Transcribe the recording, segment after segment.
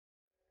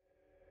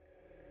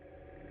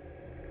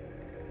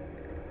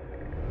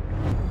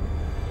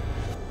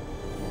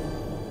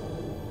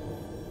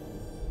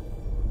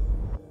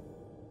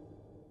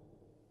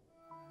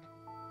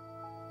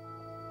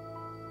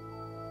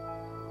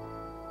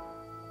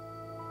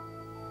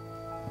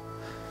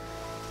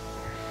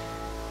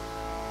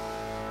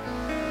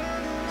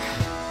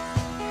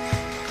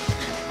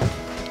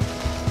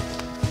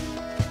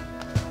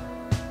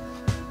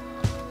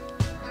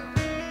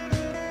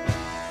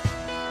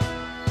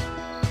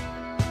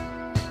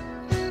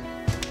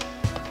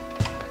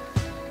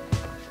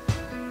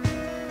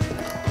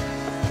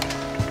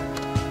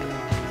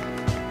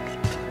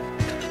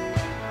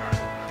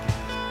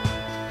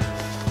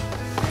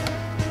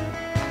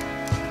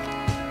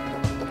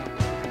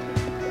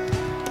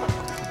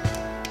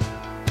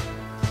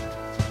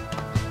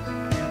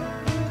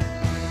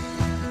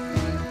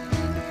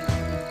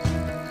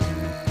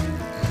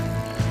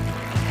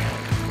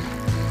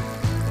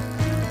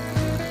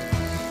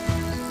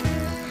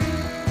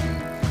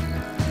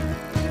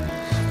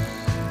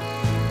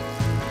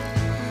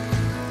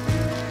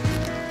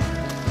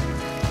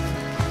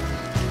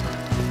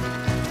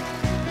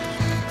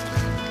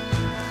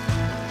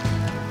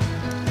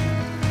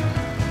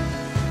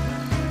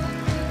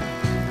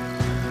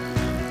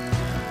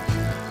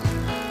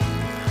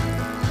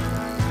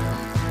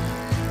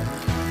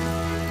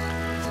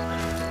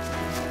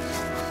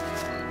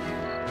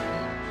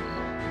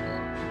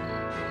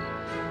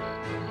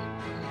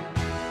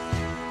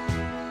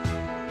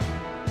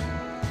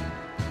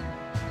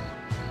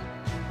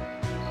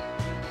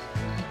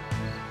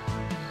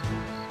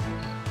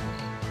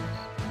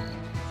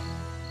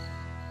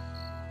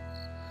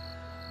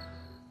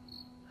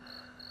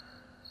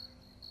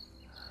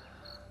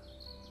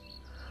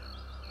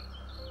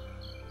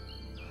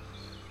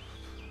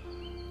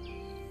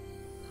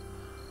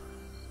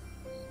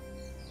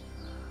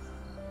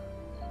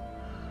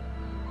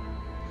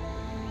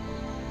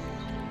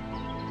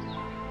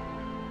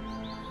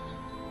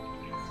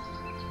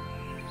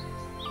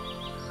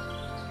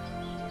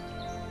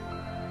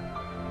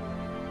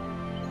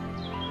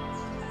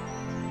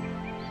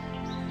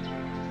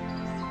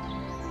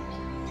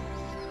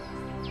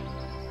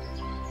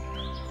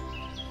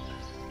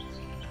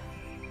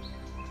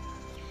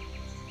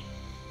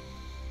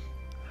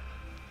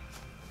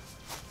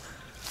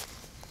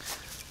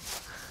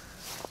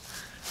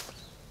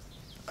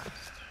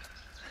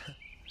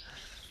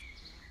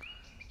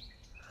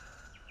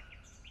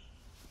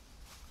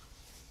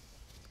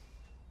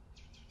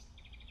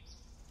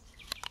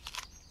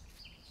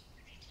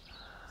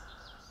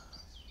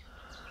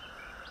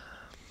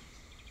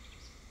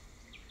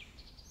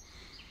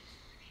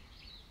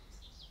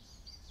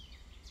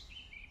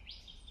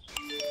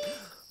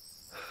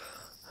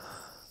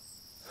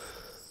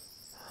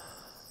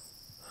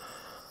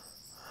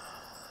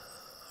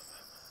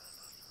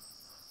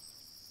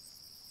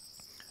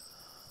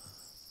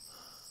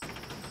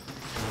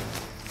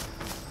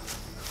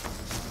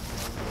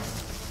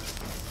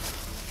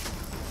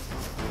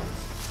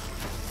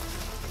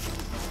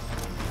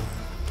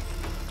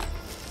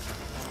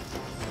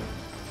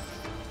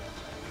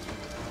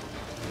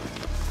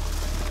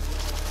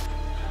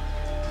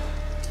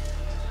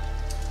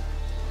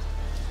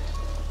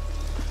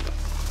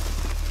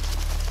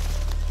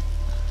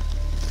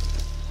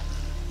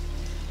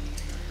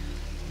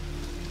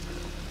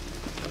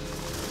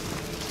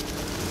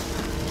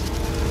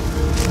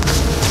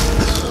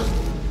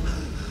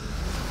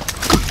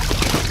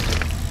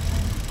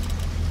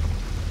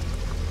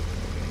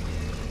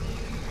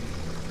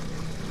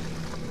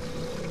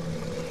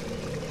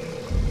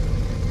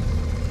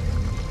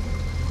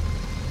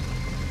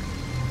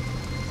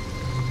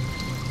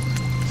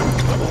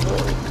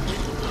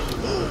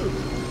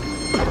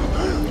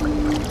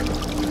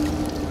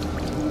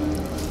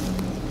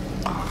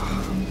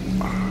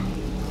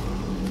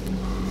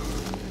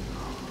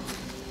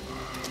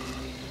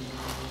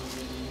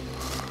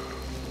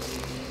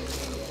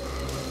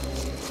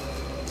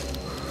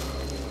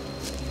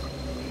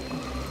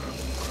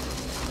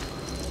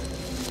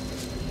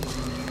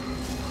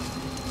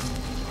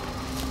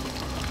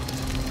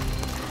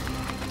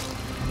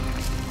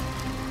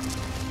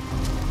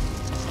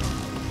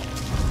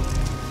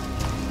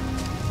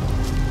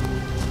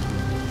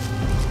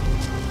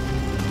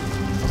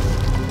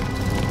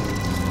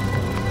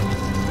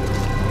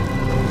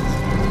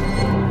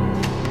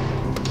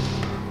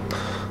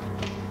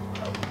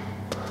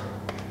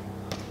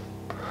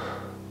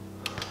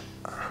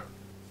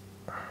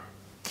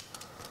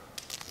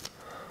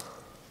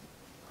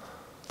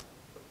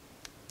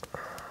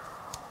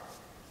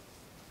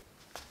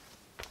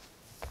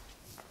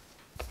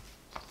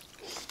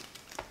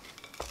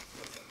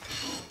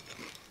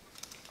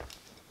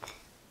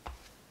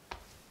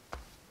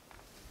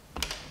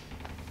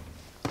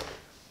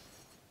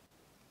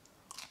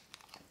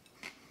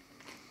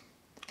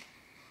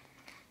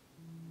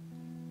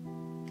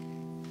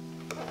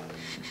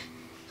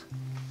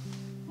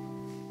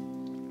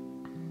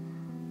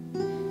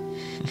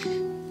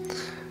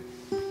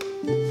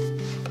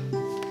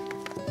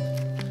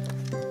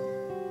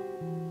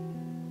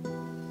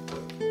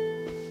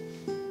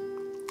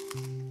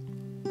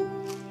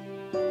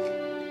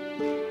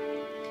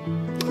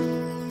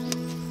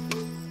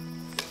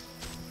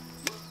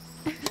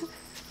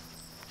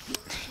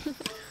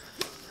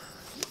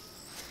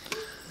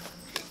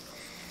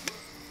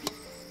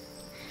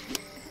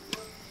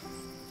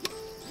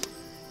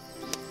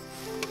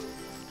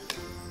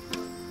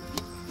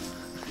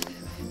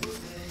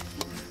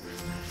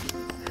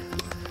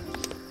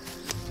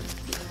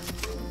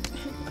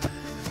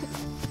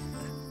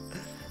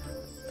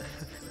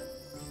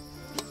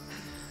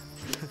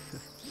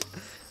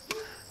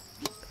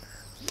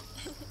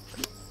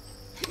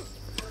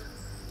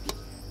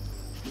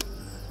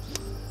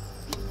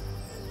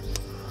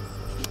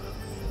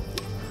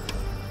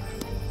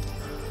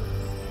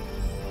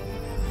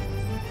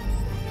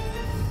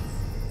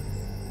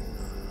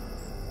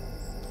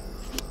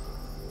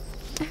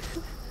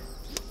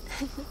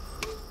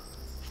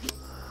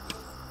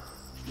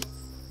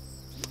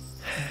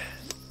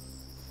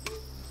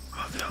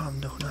haben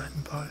doch nur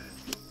einen Ball.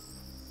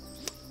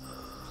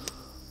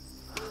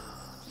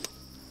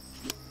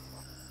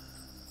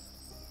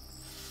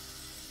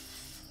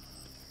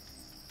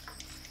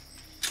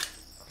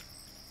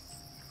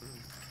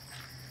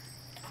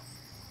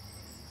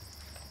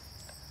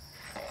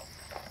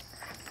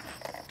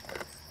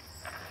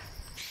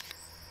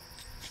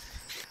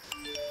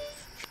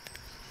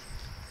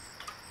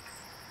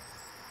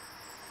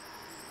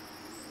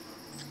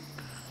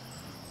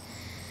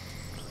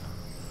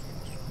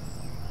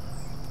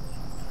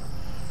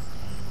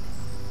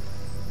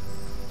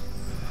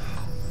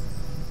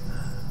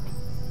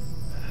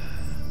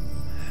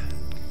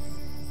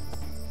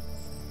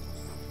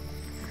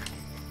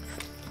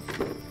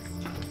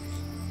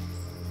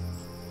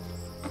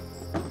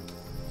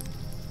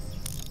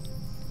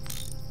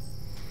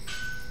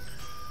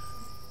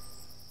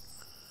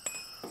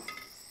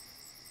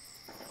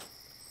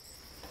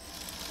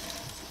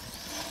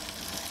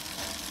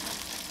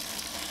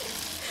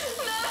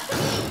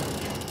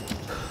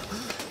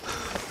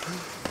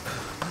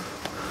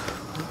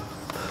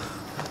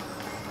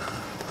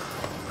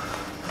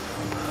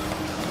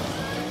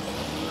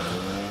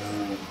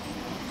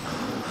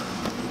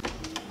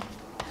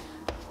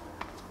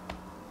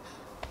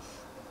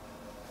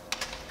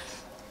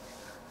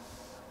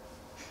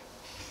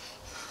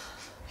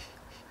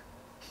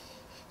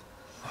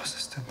 Was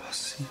ist denn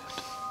passiert?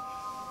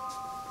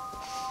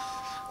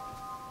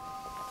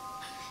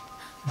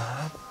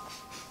 Mom?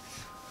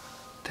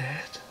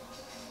 Dad?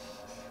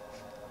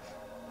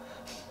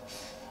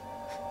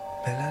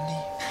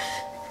 Melanie?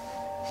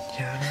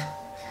 Jana?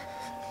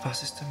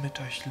 Was ist denn mit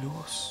euch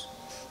los?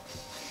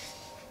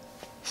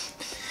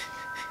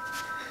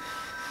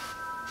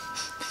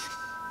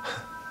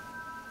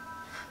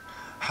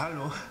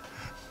 Hallo?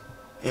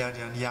 Er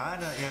der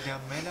Jana, er der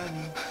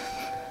Melanie.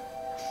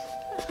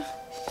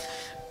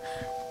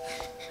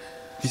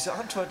 Wieso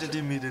antwortet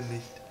ihr mir denn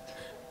nicht?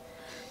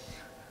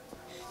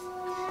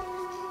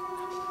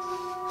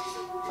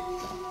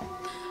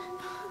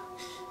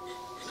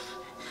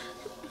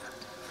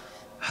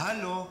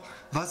 Hallo,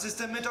 was ist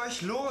denn mit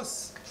euch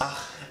los?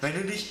 Ach, wenn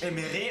ihr nicht mit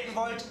mir reden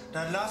wollt,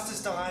 dann lasst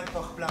es doch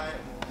einfach bleiben.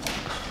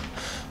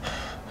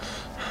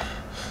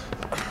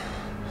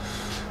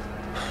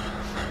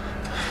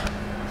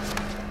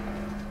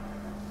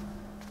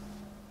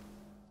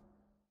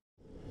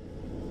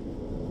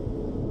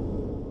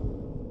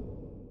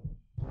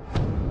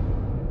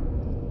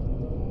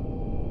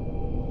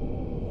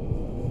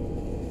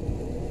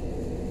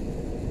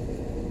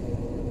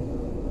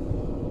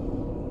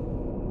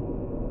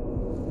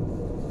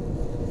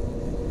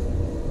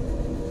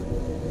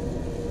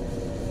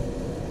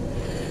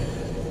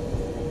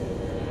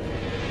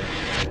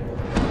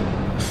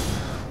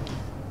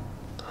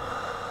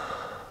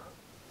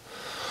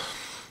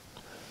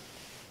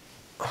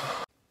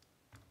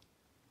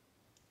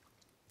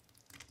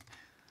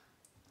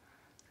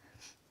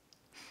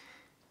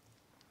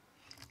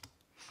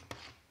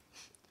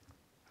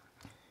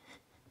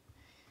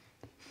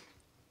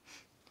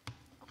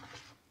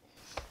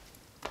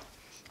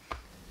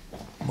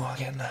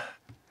 Morgen.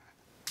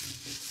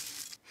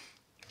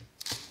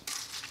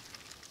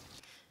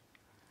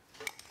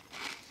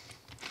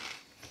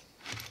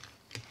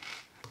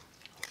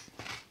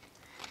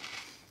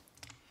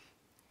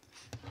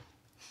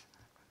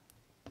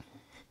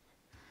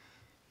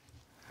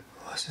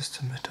 Was ist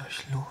denn mit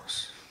euch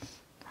los?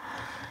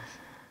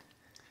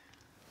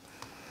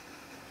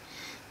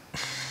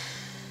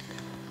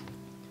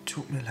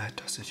 Tut mir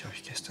leid, dass ich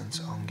euch gestern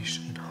ins Augen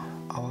geschrien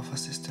habe. Aber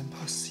was ist denn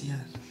passiert?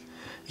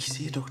 Ich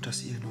sehe doch,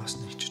 dass irgendwas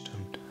nicht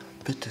stimmt.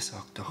 Bitte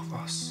sagt doch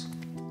was.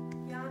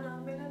 Jana,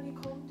 Melanie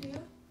kommt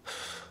hier.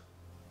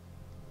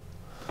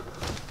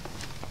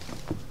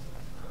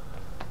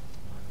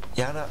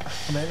 Jana,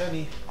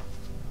 Melanie.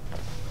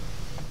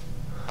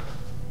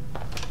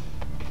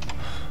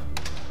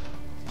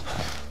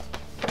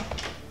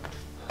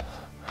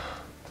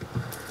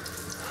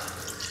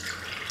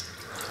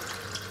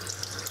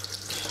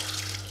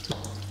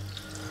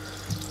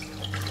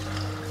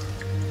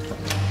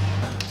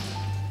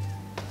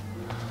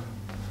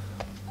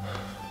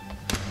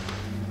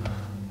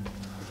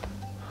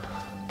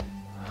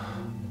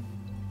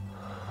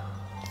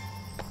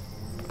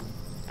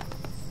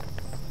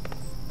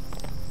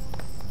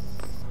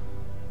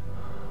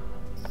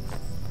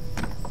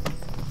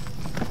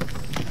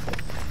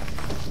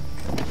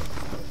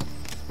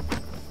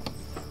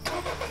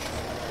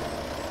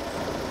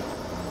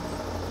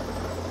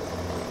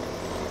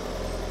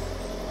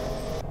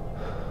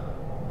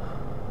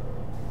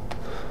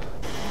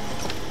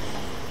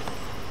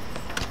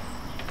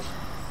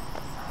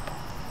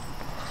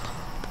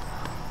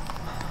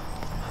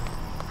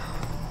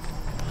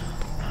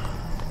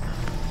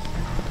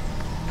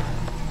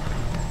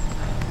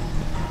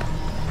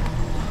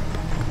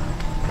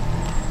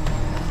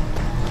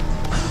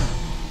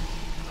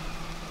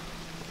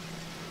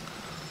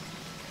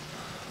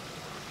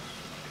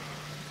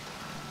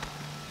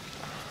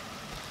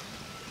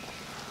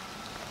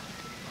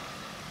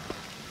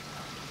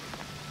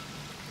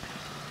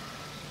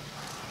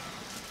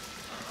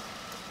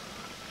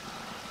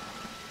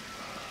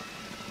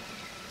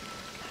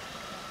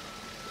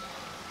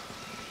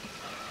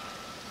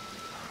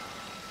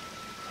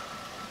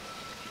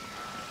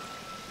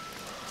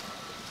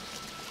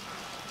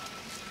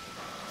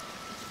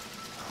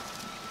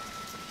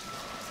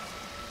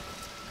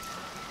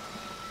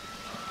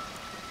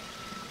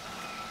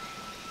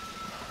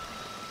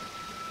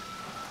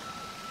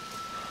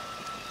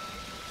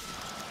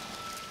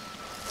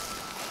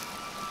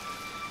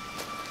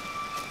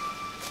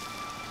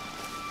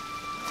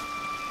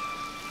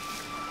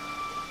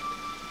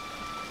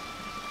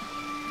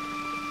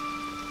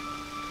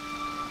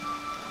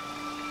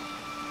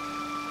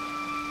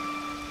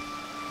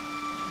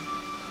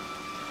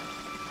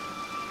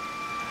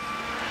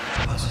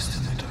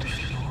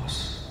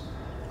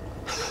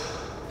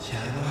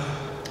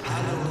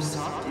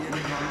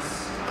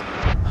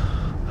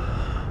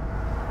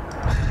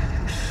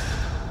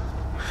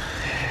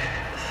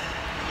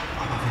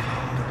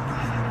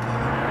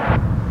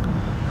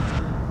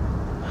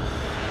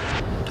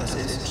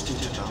 Das Essen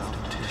steht schon auf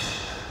dem Tisch.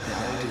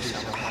 Beeil dich,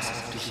 aber pass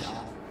auf dich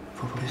auf.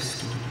 Wo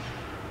bist du?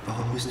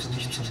 Warum bist du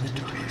nicht zum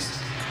Mittagessen?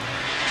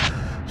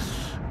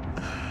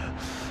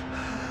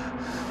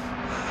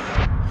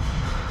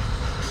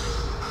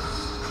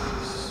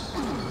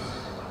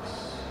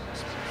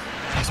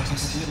 Was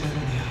passiert mit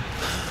mir?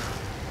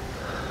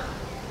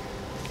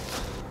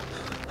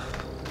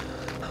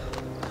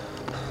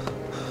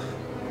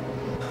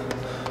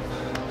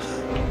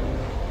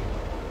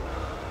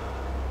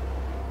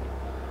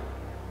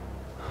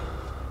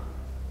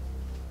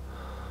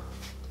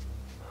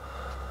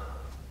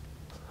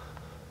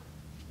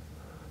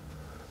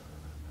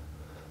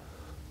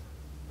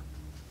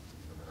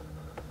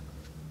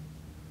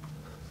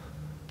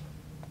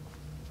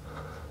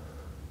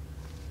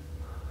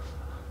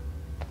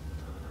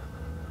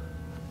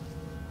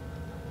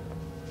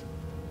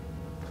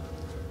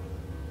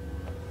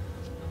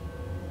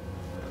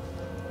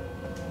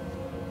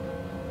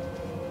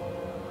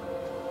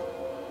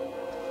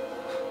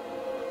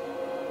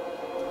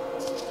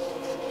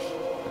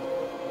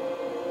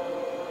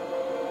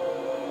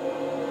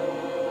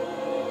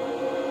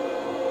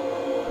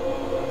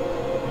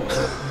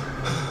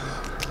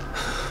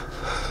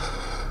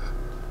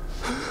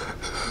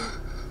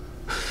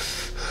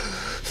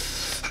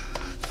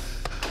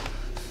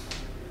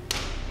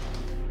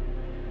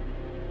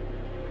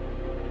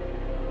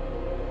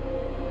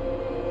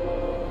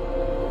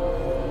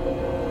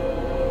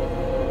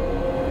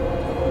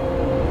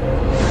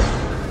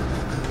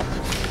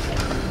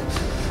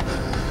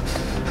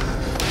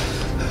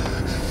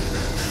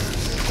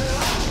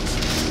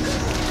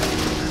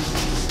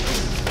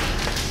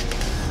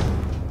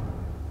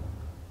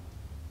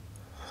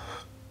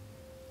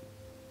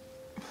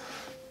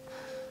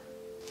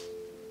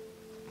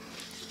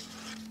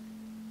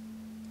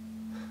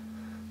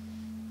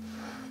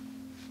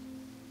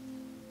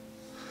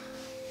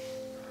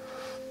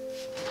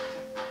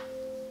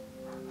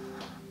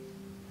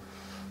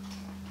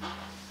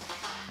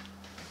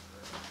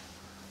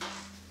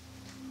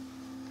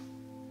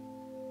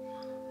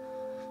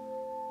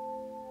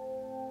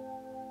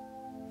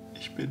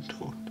 Ich bin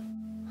tot.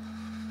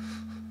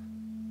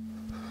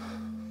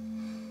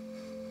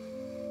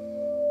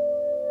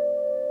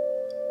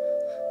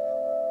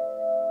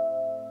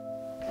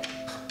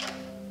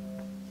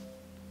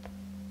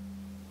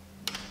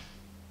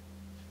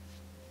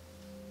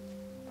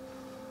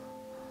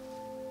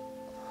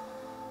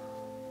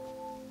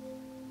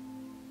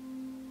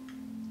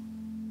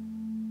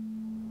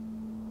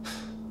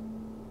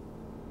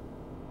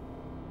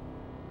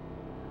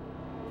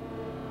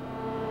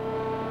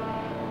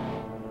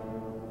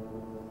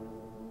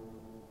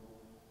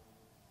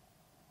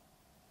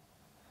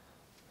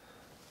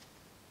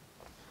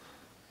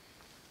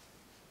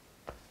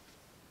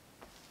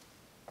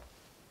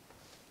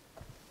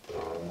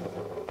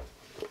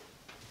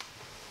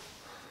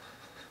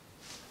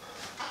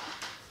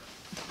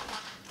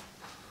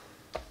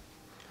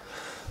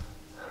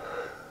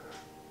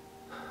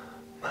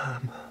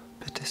 Mama,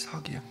 bitte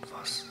sag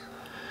irgendwas.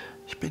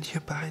 Ich bin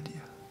hier bei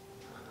dir.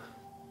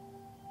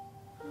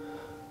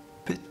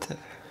 Bitte.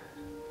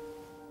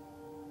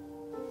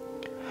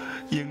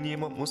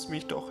 Irgendjemand muss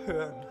mich doch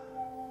hören.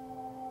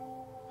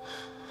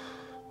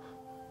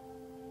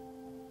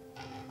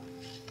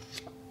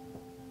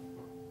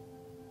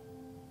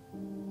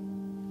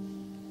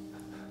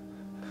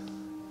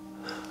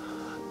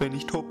 Wenn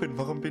ich tot bin,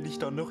 warum bin ich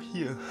dann noch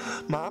hier?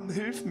 Mom,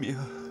 hilf mir.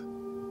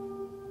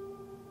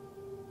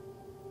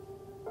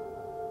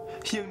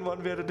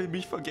 Irgendwann werdet ihr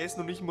mich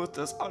vergessen und ich muss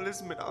das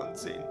alles mit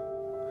ansehen.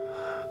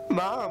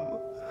 Mom!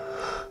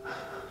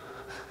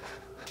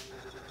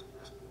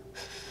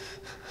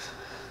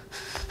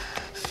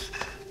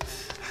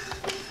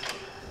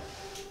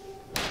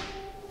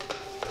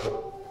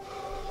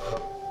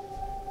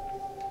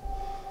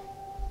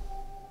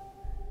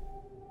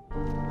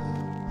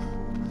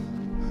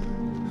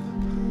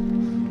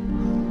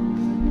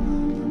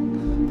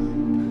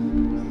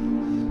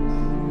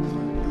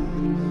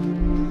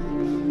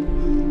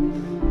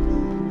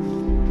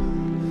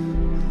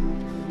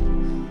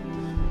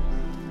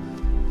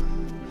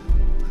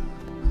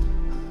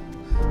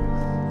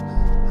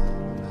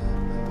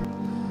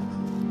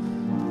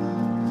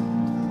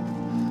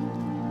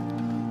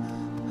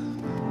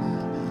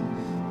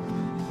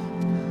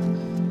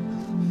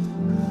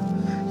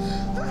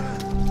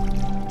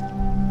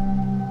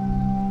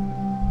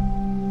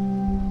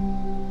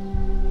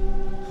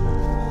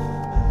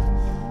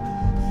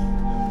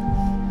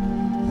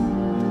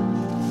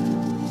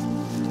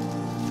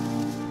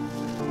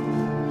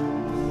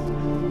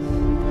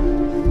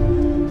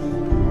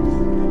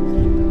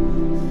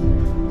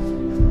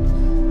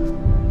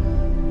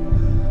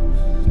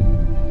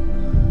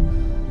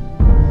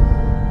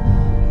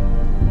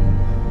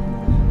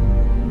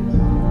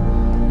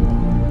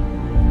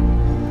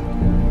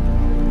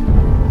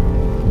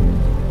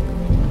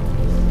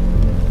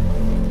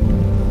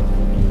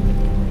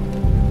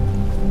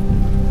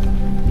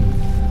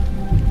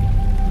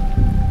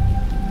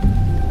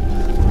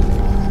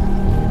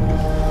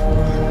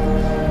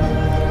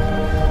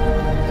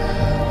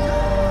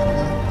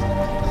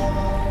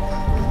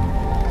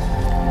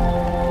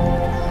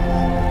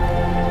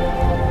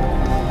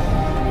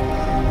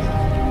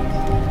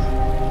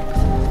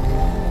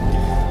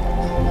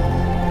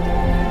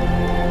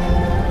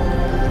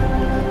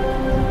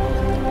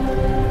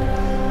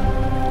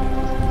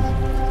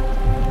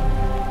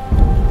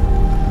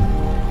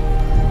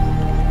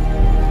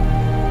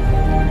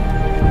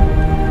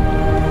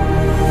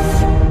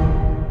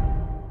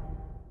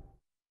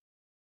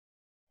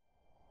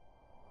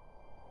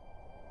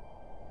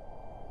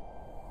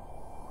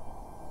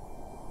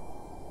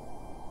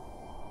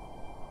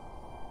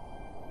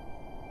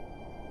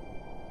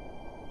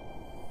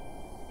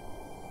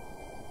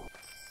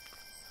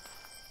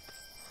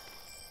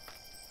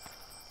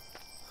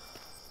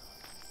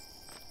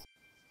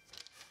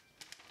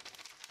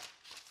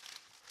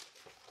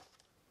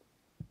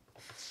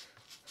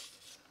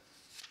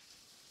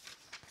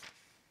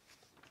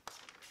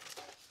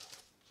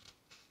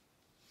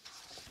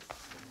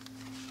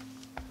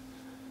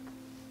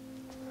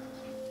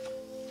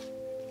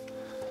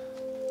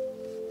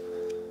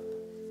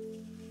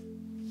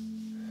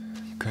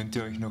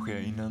 Könnt ihr euch noch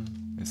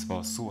erinnern? Es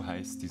war so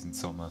heiß diesen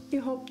Sommer.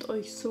 Ihr habt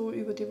euch so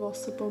über die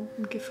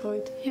Wasserbomben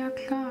gefreut. Ja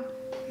klar,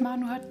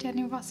 Manu hat ja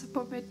eine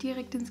Wasserbombe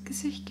direkt ins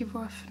Gesicht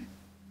geworfen.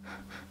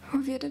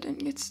 Wo wird er denn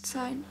jetzt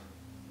sein?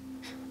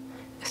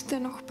 Ist er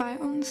noch bei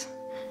uns?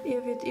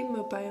 Er wird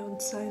immer bei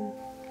uns sein.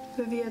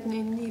 Wir werden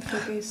ihn nie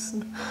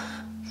vergessen.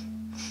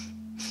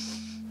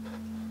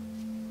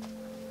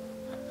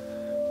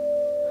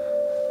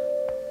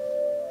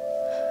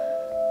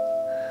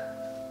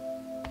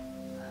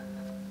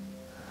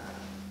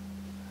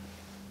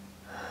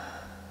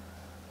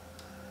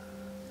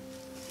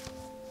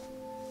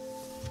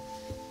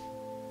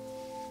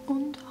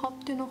 Und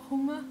habt ihr noch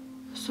Hunger?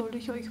 Soll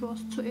ich euch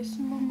was zu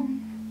essen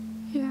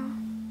machen? Ja.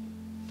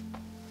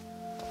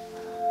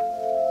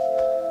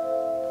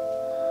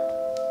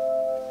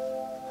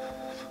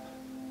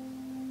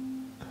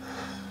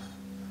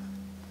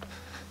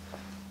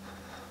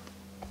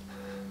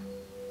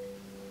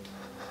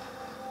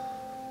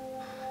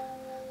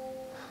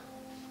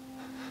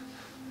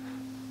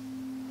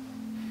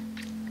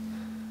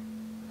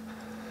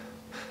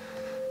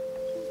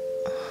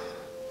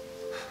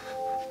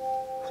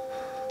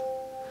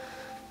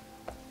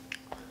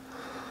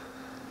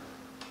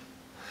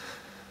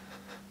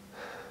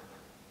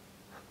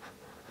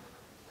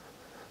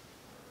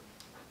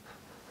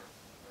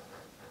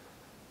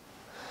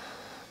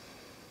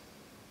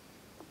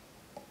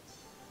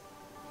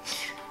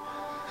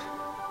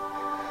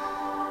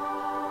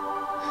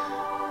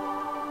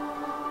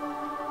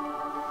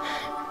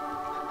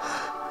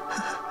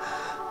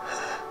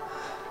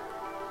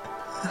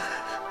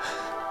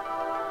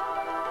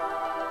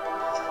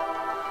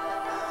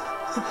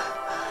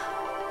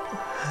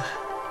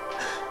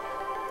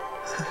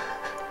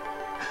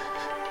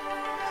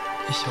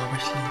 Ich habe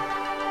euch lieb.